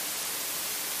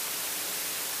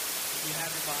If you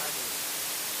have your Bible,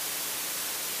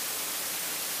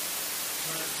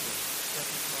 turn to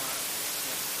 2 Chronicles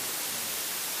 7:14.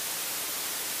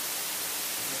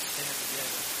 And let's stand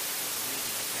together for the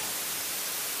reading of God's word.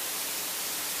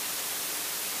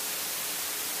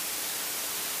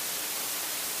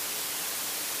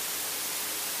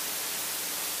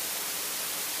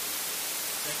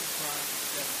 2 Chronicles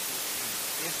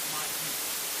 7:14. If my people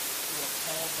who are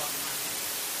called by my name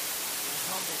will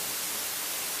humble themselves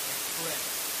and pray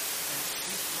and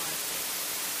seek my face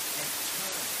and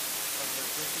turn from their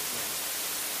wicked ways,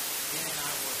 then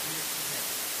I will hear from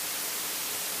heaven,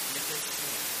 forgive their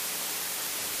sin,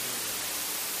 and heal their land.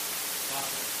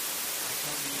 Father, I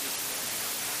come to you this morning.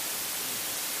 I'm asking you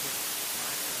to put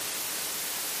my trust in you.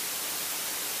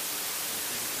 It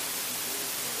is going to be your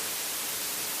word.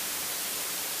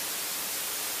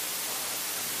 Father,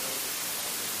 I know that you've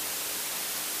already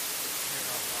prepared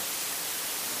our hearts,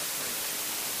 and I pray that you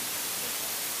continue to prepare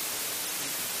our hearts as I'm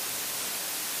speaking to this morning.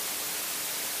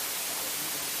 Father, we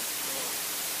want to flow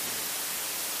here.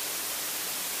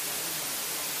 God, we want to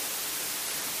flow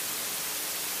spiritually.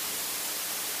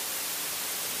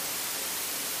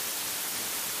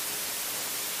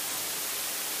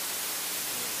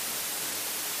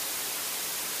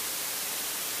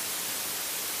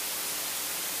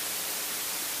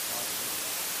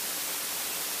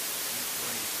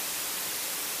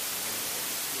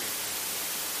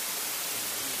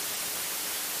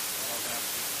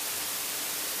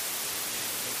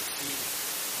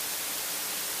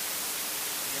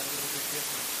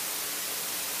 Different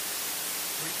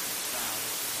preaching style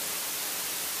this morning.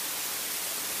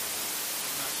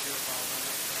 I'm not sure if I'll run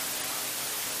up and down the aisle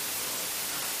like Brother Will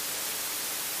tonight,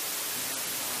 but you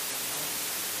never know. I've been known to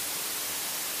do that.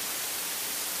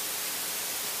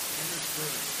 In this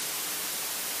verse,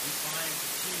 we find the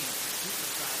key to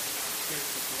supersizing our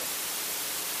spiritual growth.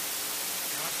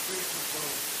 And our spiritual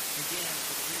growth begins at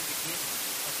the very beginning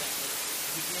of that verse.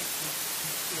 It begins with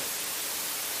if.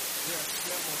 There are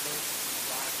several verses in the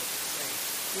Bible that say,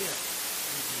 if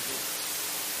you do this,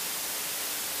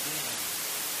 then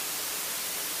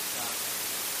God will do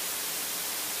it.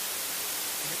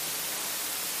 And it's a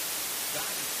promise. God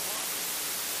has promised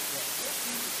that if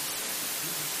you decide to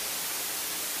do this,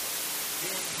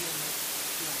 then He'll make the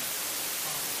fulfillment of the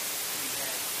promise that He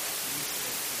had after He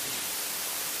said to me.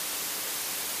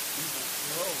 We will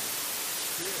grow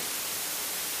spiritually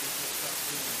if we'll start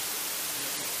doing your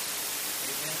best.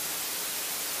 Amen?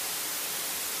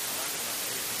 I like it about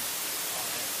amen. All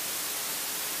right.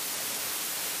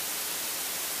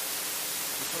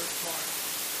 The first part,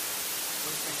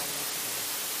 first thing I want you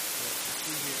to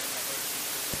see here in that verse you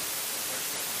put there, the verse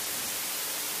 17.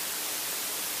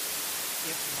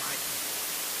 If my people.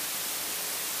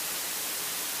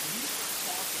 When you start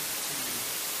talking to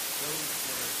those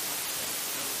that are not saved,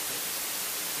 those that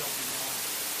don't belong,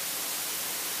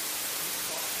 you're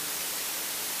talking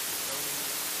those who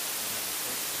have a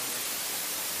personal relationship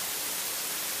with God.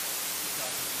 He's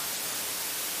talking to my son.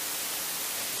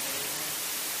 Can you say amen?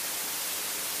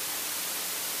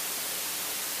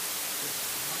 This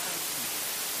is my people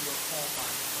who are called by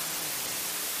my name.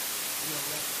 We are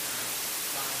recognized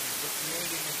by Him. We're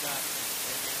created in God's image.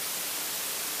 Amen?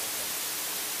 Okay.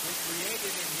 We're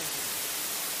created in His image.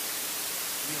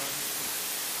 We are His people.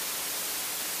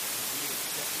 And we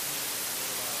accept Him as the Lord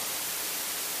of our lives.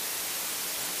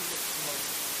 To look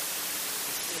closer.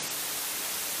 It says,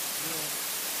 will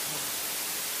come.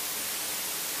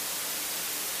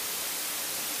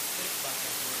 Think about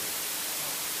that word.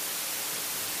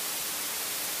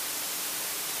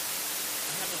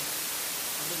 I have a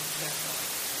little test I like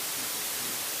to take people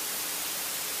through.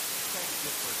 It's called a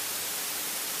good person.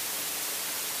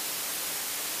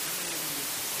 How many of you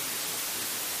consider yourself to be a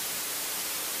good person?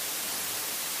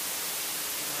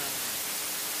 Look around here.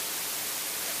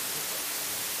 That's a good person.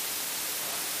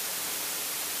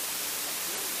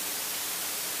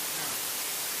 Now,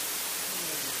 how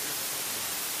many of you have ever told a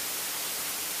lie?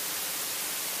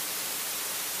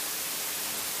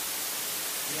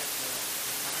 Yet the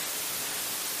night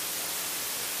commandment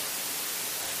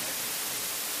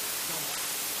don't lie.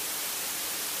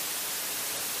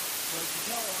 So if you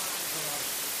tell a lie to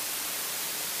others,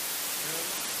 you're a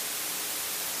liar.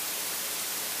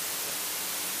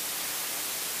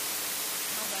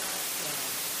 How about,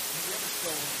 have you ever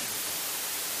stolen anything?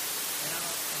 And I'm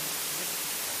this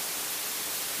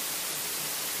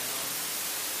is down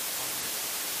on your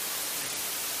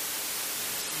finger.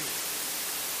 You see it.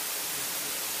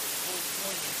 The whole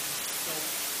point is you stole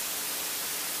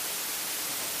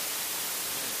something.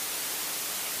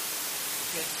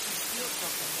 Okay, if you steal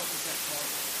something, what is that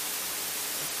called?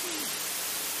 A thief.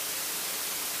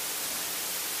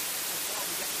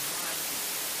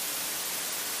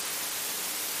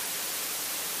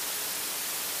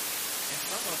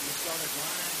 They started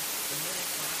lying the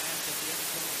minute when I asked if they ever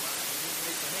told a lie. They didn't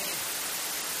raise their hand.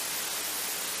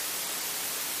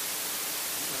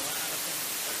 You can lie to things.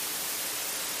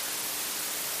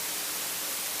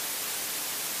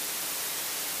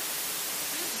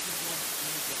 This is one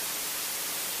thing that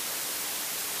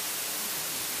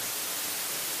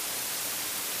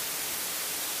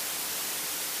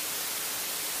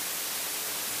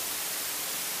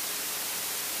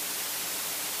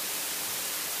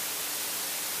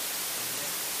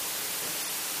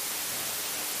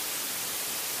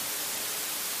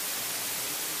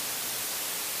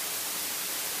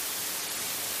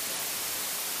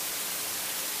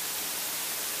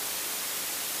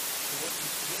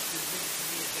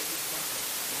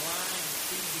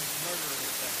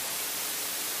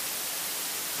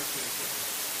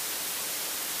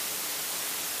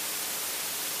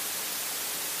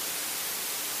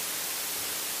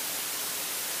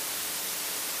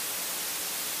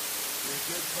you're a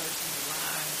good person to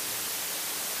lie.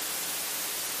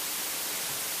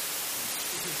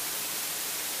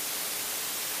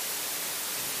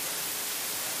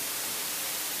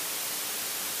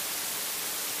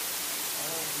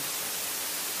 All these things.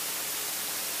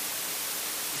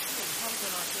 You see, when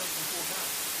humbling ourselves before God,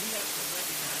 we have to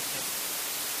recognize that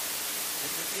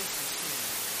there is some sin in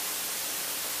there.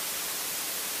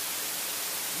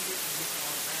 We didn't get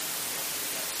automatically after we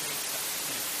got saved by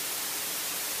sin.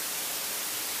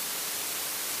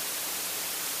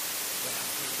 But I'm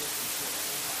here looking for a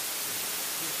whole lot of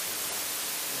spiritual life.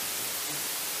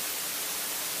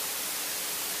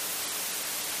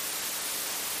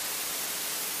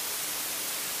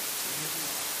 So here we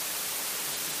are.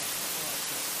 Just need to humble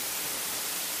ourselves before God.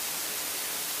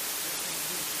 This thing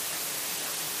is just having a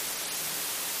challenge.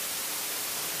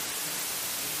 I'm going to turn to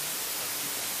the name of you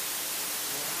God.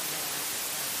 Lord, I realize that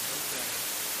I am no better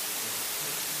than the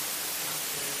person out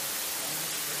there on the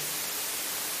street,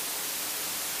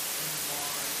 in the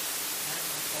bar,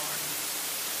 having a party,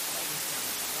 all this kind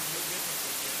of stuff. I'm no different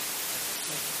from them as a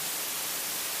sinner.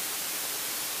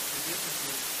 The difference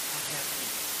is I have you.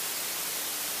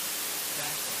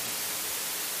 That's what I have.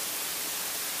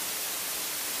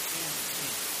 And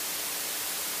sin.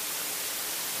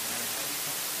 No matter how you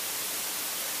come.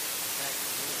 In fact,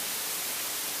 the Lord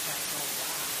passed on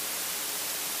lies.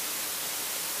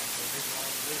 And so his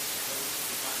long list of those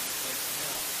who find a place in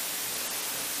hell.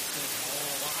 He says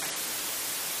all lies.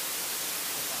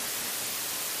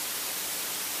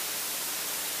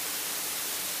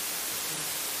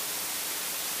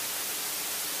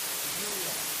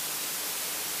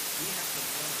 We have to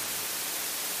learn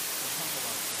to humble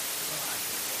ourselves, realize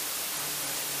that I'm not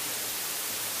any better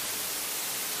than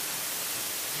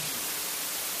you.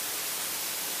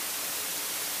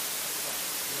 That's right.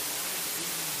 You're not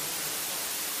even more than a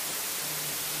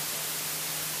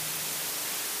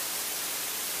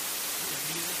You're in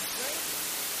need of a Savior.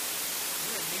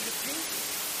 You're in need of Jesus.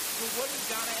 So what does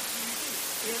God ask you to do?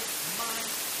 If my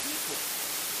people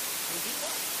will do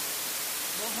what?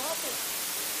 Will humble.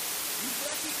 You've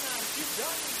recognized you've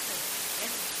done these things.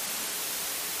 And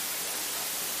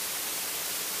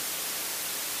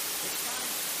it's time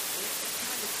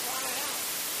to cry out.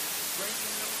 Bring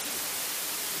in those people.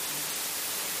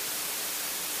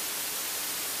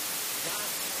 God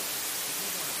tells us if we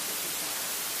want to simplify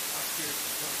our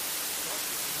spiritual journey, start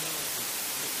with humility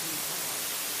that we want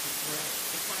to pray.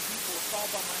 If my people are called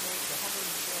by my name to humble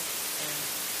themselves and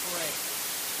pray.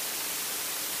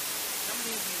 How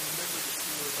many of you remember the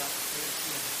story about the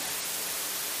Pharisee and the tax collector?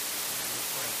 And they were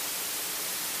praying.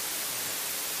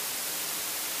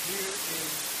 Here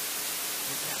is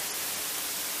the tax collector.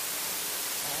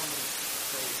 On his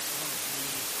face, on his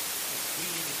knees, and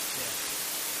beating his chest.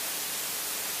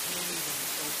 Can't even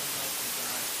open up his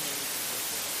eyes, can't even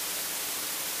look up.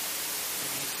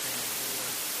 And he's saying,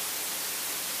 Lord,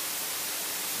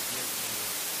 forgive me.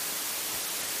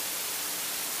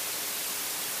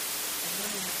 And then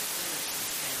we have the Pharisee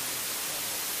standing in the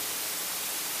corner.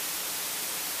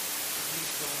 And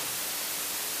he's going,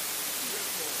 Dear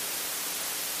Lord,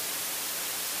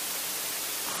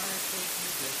 I thank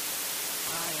you that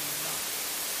I am not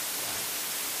like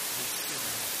the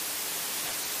sinner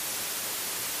tax collector.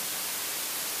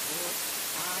 Lord,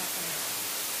 I am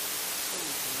so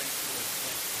grateful and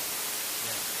thankful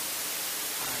that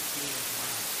I gave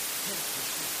my 10%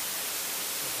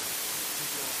 to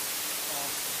your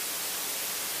offering.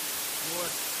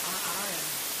 Lord, I am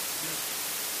just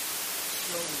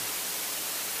so you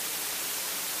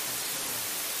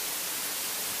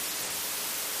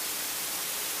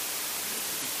need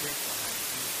to be careful how you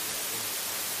use that word.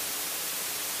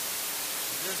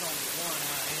 There's only one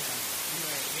I am. You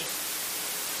ain't it.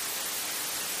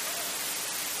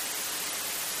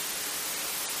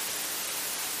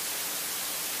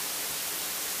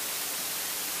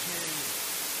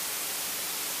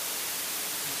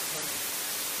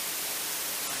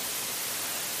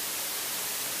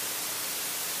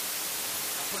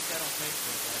 that on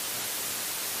Facebook last night.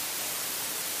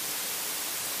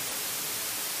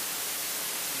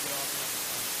 You get all kinds of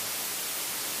fun stuff.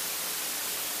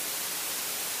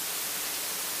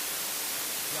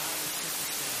 God has set the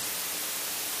standard.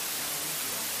 Now we do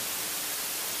all this.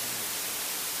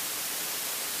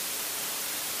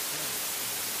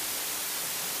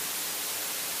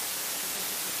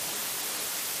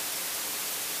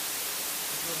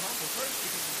 We're humble first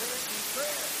because the Pharisee's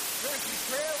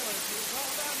prayer was all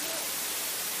about him.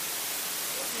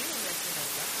 It wasn't any mention of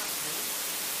God, really.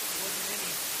 It wasn't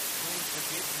any, Lord,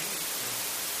 forgive me.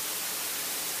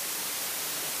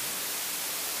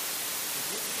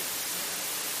 Forgive me.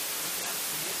 Look out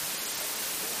for you.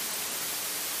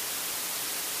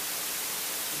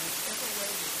 In whichever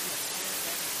way that you have sinned,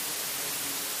 that is the way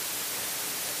you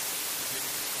forgive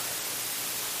Christ.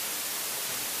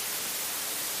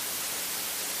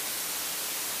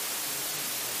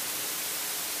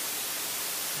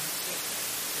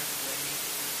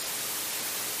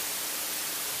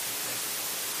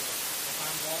 If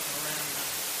I'm walking around and I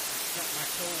stuck my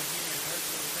toe in here and it hurts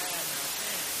really bad and I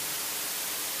sin,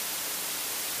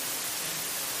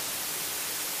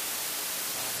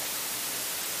 God has to forgive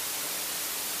me.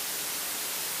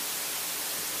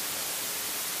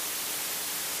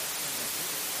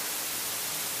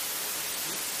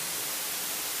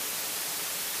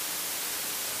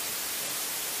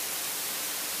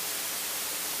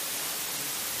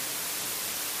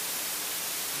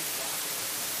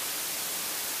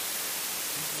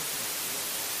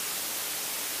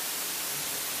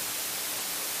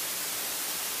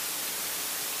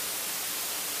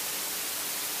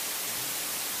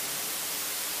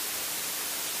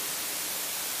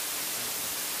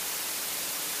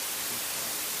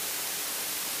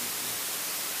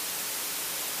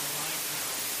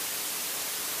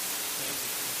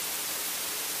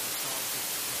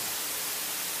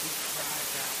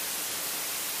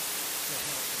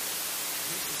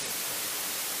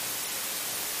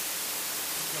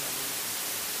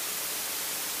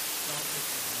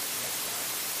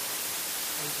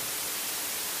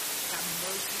 Have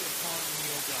mercy upon me,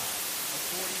 O God,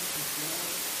 according to your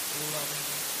loving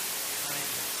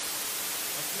kindness,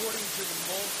 according to the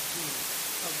multitude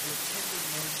of your tender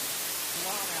mercy.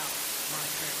 Blot out my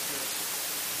transgression.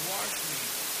 Wash me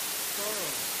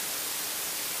thoroughly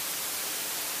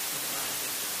from my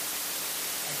iniquity,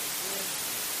 and cleanse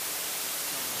me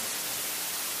from my sin.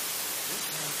 This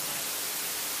sounds like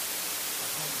a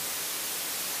home.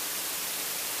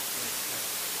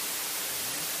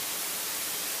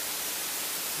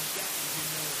 You've got to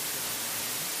humility on my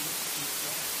end. You keep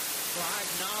going. For I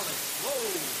acknowledge, what do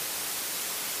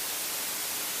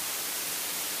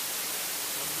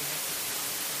we have to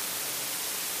acknowledge?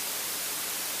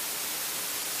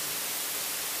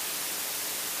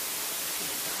 You can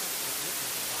acknowledge the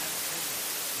goodness. The Bible says that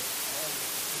it's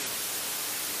always the case.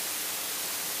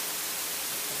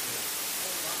 There's a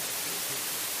whole lot of good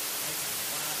people making a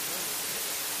wide road for it.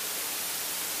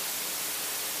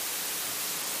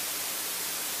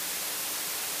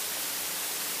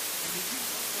 Did you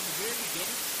know from the very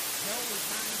beginning, hell was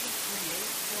not even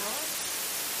created for us?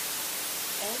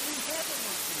 Only heaven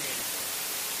was created for us.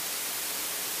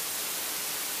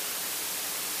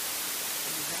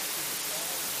 It was after the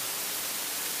fall.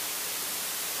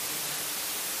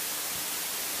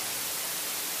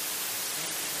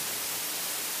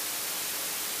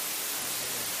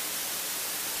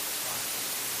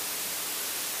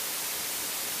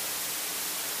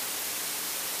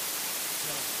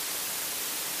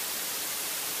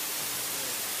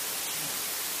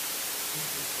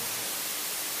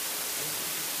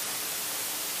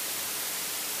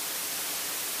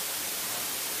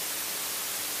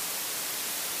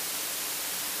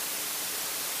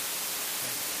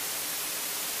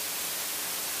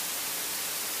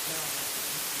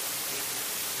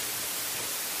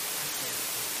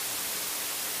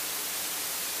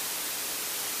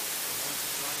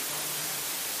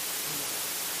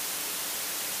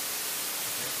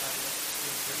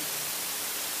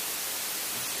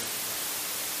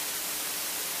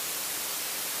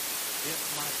 If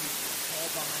my people call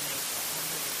by my name, will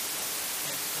humble themselves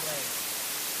and pray.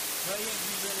 Pray in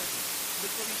humility.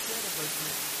 Look what he said in verse 3.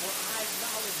 For I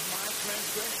acknowledge my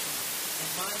transgression, and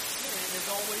my sin is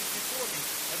always before me.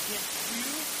 Against you,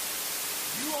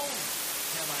 you only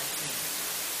have I sinned,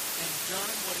 and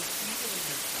done what is evil in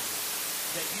your sight,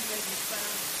 that you may be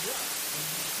found just when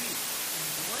you speak, and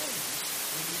blameless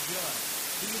when you judge.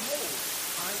 Behold,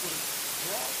 I will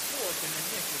draw forth in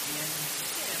iniquity and in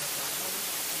sin of my own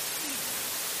deceiving.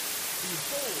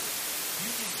 Behold, you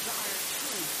desire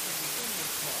truth in the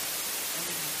inward part, and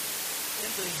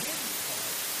in the hidden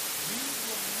part You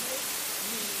will make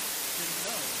me to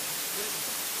know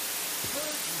wisdom.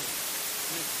 Purge me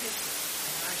with hyssop,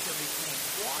 and I shall be clean.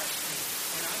 Wash me,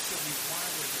 and I shall be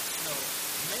whiter than snow.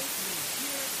 Make me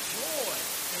hear joy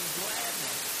and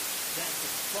gladness, that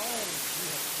the bones you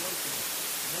have broken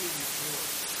may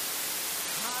rejoice.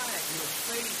 Hide your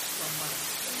face from my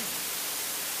sin,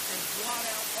 and blot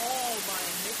out all my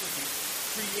iniquities.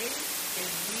 Create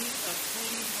in me a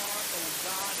clean heart, O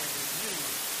God, and renew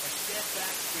a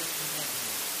steadfast spirit within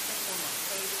me. That's one of my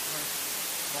favorite verses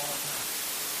of all time.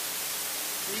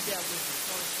 Read that with me.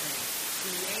 First thing,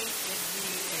 create in me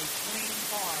a clean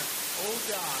heart, O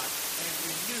God, and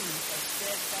renew a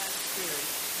steadfast spirit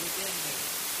within me.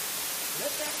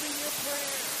 Let that be your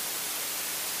prayer.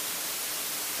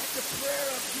 That's a prayer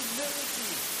of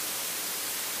humility.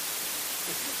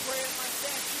 If you pray it like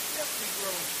that, you definitely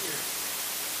grow in spirit.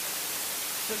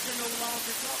 Because you're no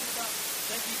longer talking about,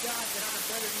 thank you, God, that I'm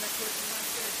better than that person right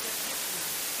there sitting next to me.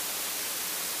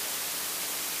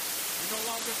 You're no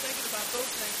longer thinking about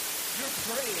those things. You're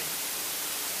praying.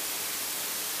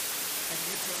 And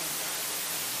you're telling God,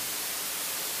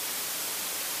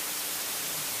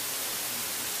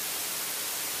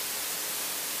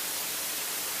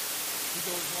 he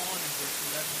goes on in verse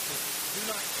 11 and says, do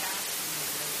not cast me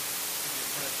away from your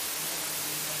presence. No, I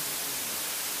remember you.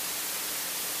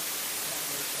 That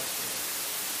verse right there.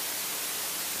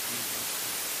 Do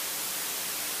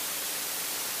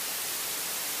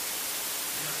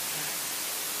not cast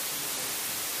me away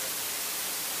from your presence.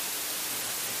 Do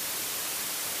not take me away from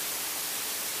your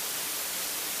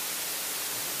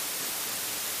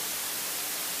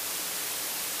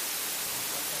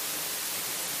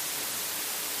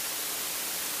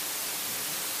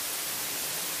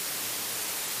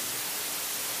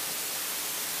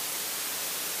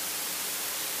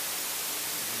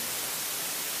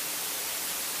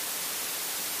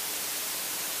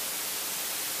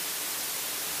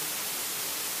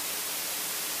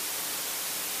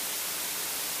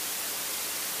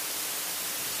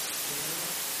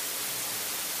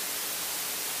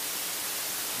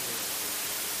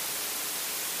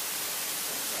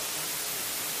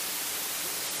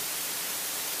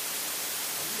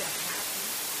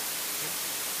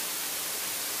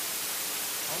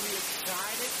Are we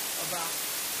excited about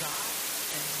God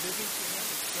and living for Him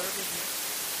and serving Him?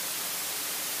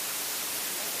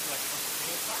 That was like from the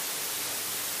day of practice.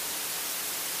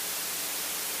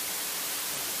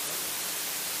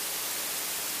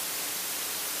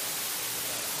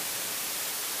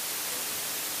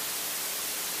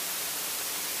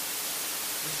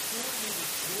 Restore me the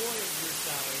joy of your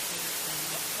salvation and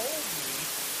uphold me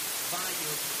by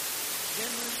your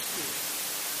generous spirit.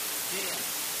 Then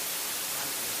I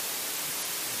will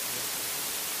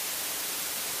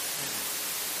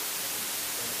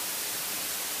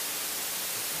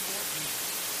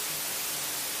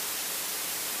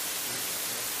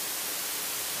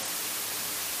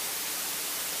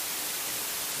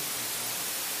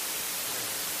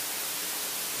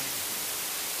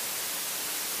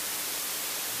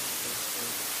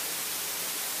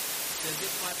says,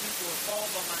 if my people are called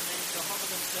by my name, shall humble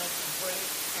themselves and pray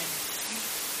and seek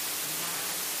my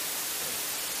face.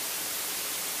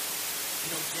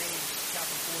 You know, James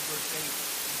chapter 4, verse 8,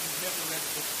 if you've never read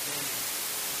the book of James,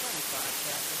 it's only 5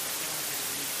 chapters. I can only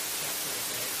read a chapter a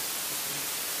day this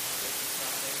week, Monday through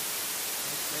Friday. And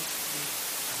it's basically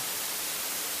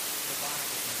the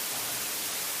Bible in 5.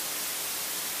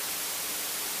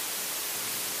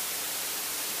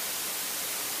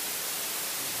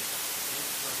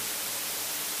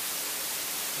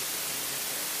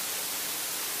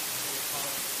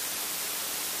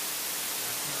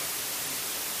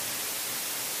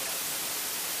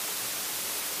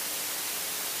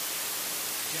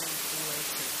 James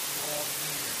 4:8 says, to all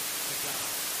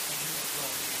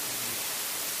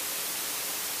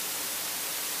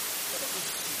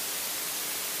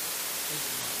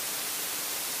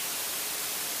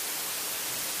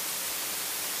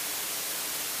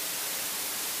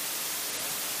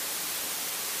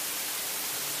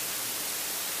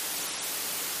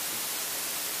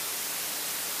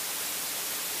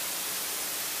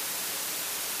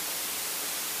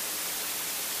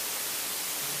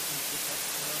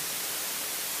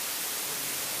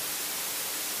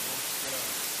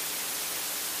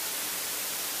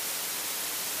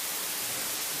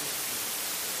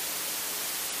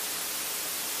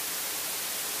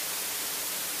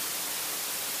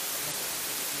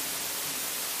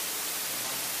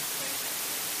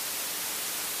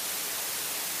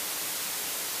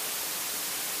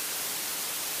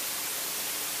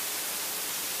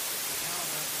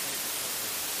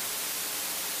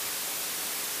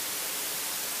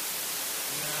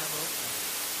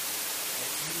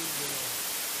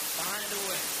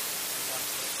away. God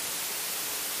bless you.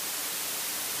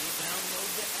 You'll download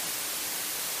the app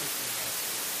if you have to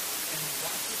and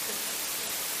watch it the next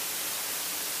day.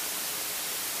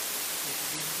 If you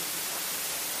didn't get to watch it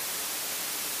that way.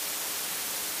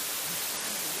 You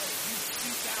find a way. You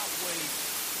seek out ways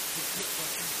to get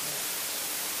what you want.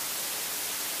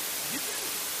 You do.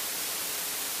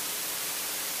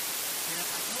 And I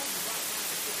told you right now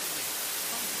that there is $100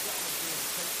 bill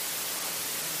placed in the closet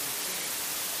in one of your chairs.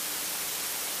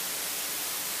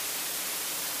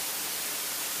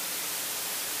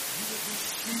 You will be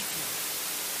seeking.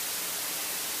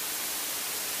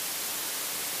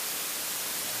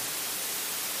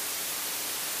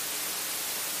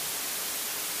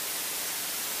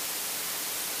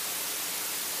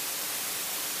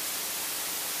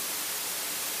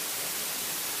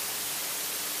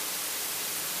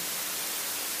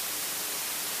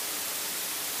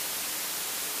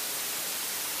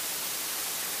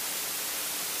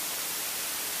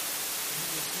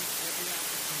 Every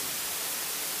opportunity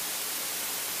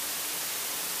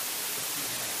that you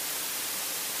have.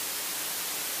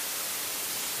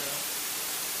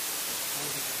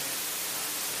 Self-supporting event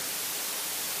concept.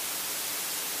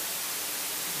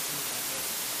 You can do it like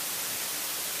everything.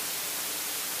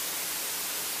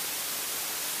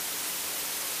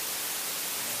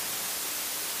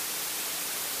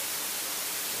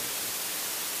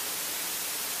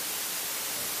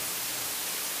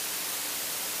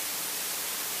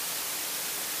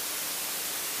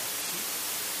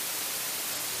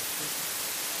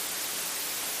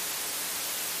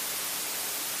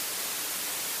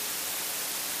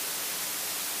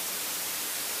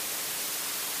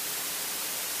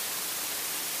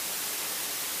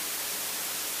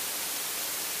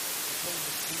 Supposed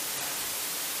to seek God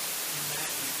in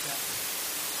Matthew chapter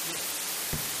 6.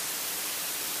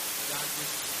 God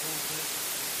gives us a whole list of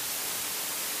things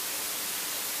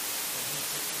that He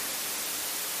took care of.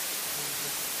 A whole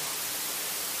list of problems.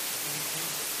 And then He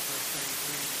comes to verse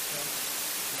 33 and He tells us,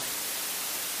 like,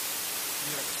 we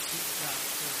are to seek God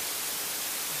first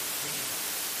and then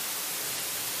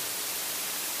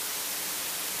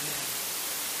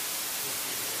we'll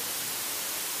give it everything.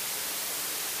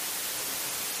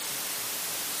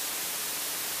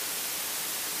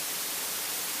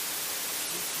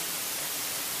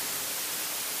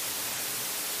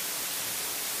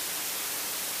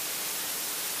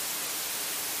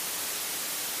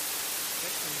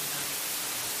 Especially in 90%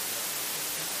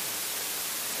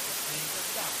 of the things of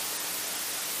God.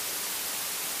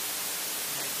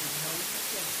 That you know you're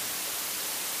getting.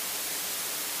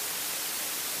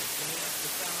 The day after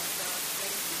Valentine's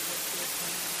Day, we went there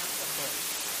cleaning out the boat.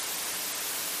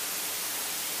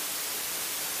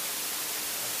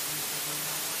 That's usually when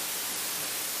my wife is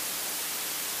sick.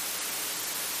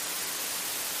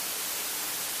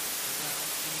 Because I don't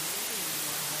see any reason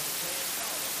why I had to pay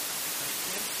 $1. Pay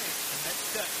 10 cents, and that's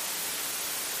done.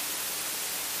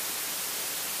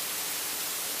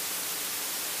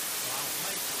 So I'll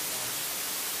make her one.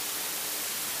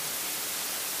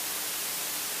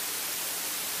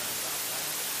 Sometimes I'll buy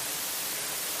it, and I get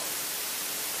a $1.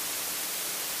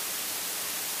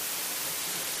 That's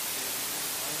it. They're my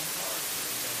own card for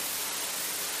a day.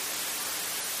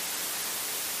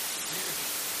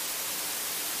 Seriously.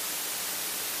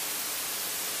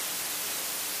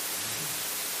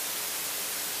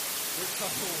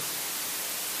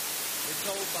 We're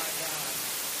told by God,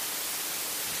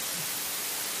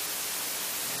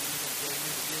 man, you're going to go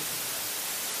into business now.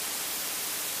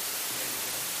 There you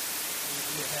go. We'll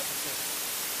be a happy church.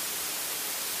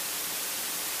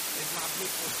 If my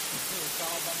people who are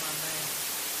called by my name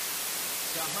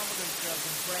shall humble themselves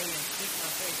and pray and seek my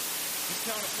face, He's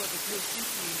telling us, look, if you'll seek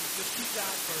me, just seek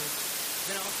God first,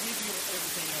 then I'll give you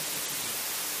everything else that you need.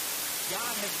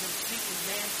 God has been seeking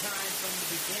mankind from the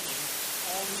beginning.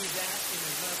 All He's asking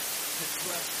is us to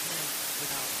trust Him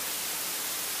without it.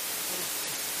 What is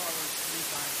Proverbs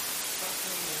 3:5? Trust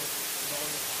in the Lord with all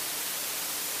your heart.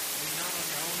 Lean not on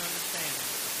your own understanding.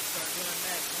 If you start doing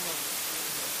that, some of us will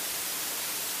go.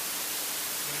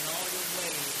 But in all your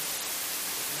ways,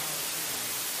 acknowledge Him.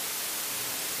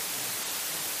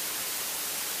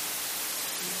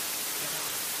 Seek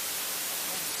God.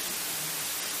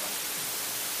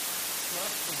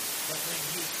 Trust Him. But when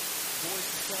His voice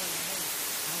is telling you, hey,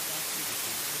 I want you to do this.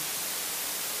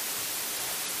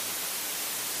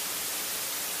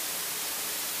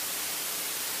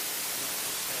 Don't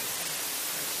just say, hey,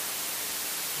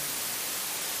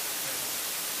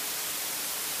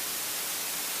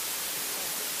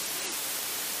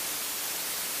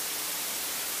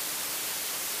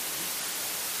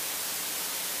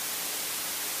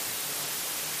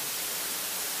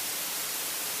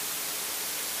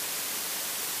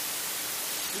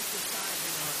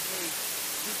 supersizing our faith,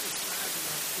 supersizing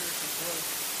our spiritual growth,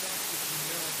 starts with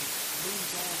humility,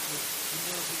 moves on to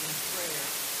humility in prayer,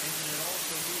 and then it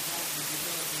also moves on to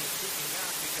humility in seeking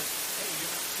God because, hey,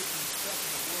 you're not seeking stuff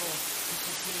in the world to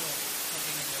fulfill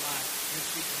something in your life. You're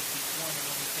seeking the one and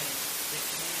only thing that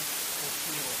can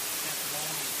fulfill that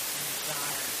longing and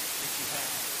desire that you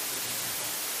have within your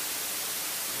heart.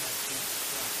 And that's Jesus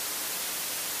Christ.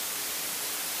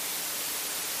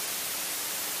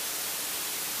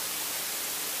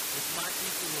 If my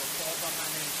people who are called by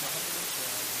my name shall humble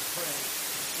themselves and pray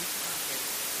and seek my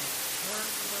face and turn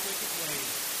from their wicked ways,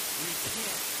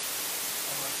 repent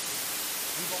of our sins.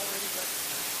 We've already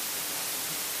recognized that God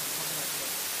can come to that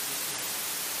place. Repent.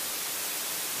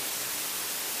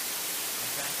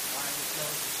 In fact, the Bible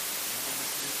tells us in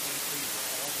Romans 3:23 for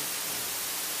all this sin.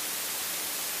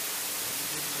 When you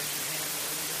didn't raise your hand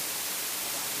earlier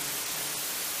about being a sinner,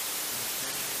 you were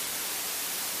turning it.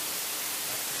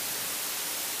 That's your sin.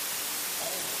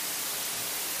 All of us.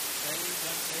 Saved,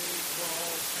 unsaved, we're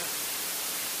all sinners.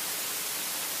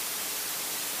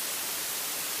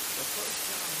 But 1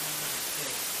 John 1:9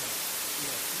 says that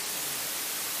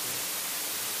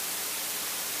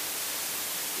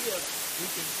if we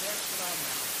confess with our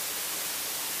mouth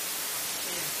our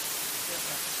sins, confess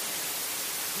our sins,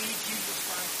 He, Jesus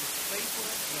Christ, is faithful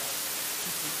and just to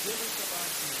forgive us of our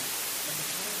sins and to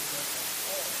cleanse us of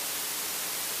all.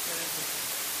 Says it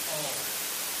all.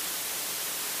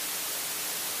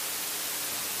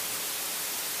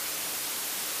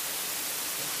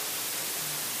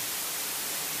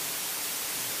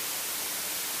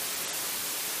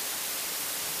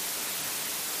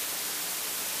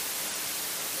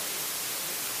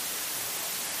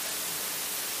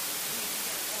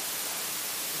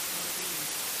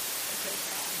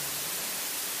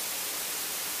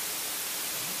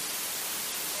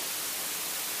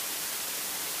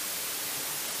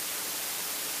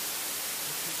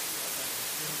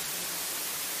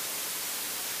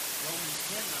 Romans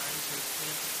 10:9 says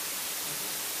this.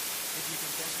 If you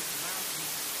confess with your mouth Jesus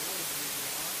is Lord and believe in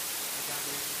your heart that God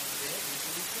raised him from the dead, you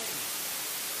shall be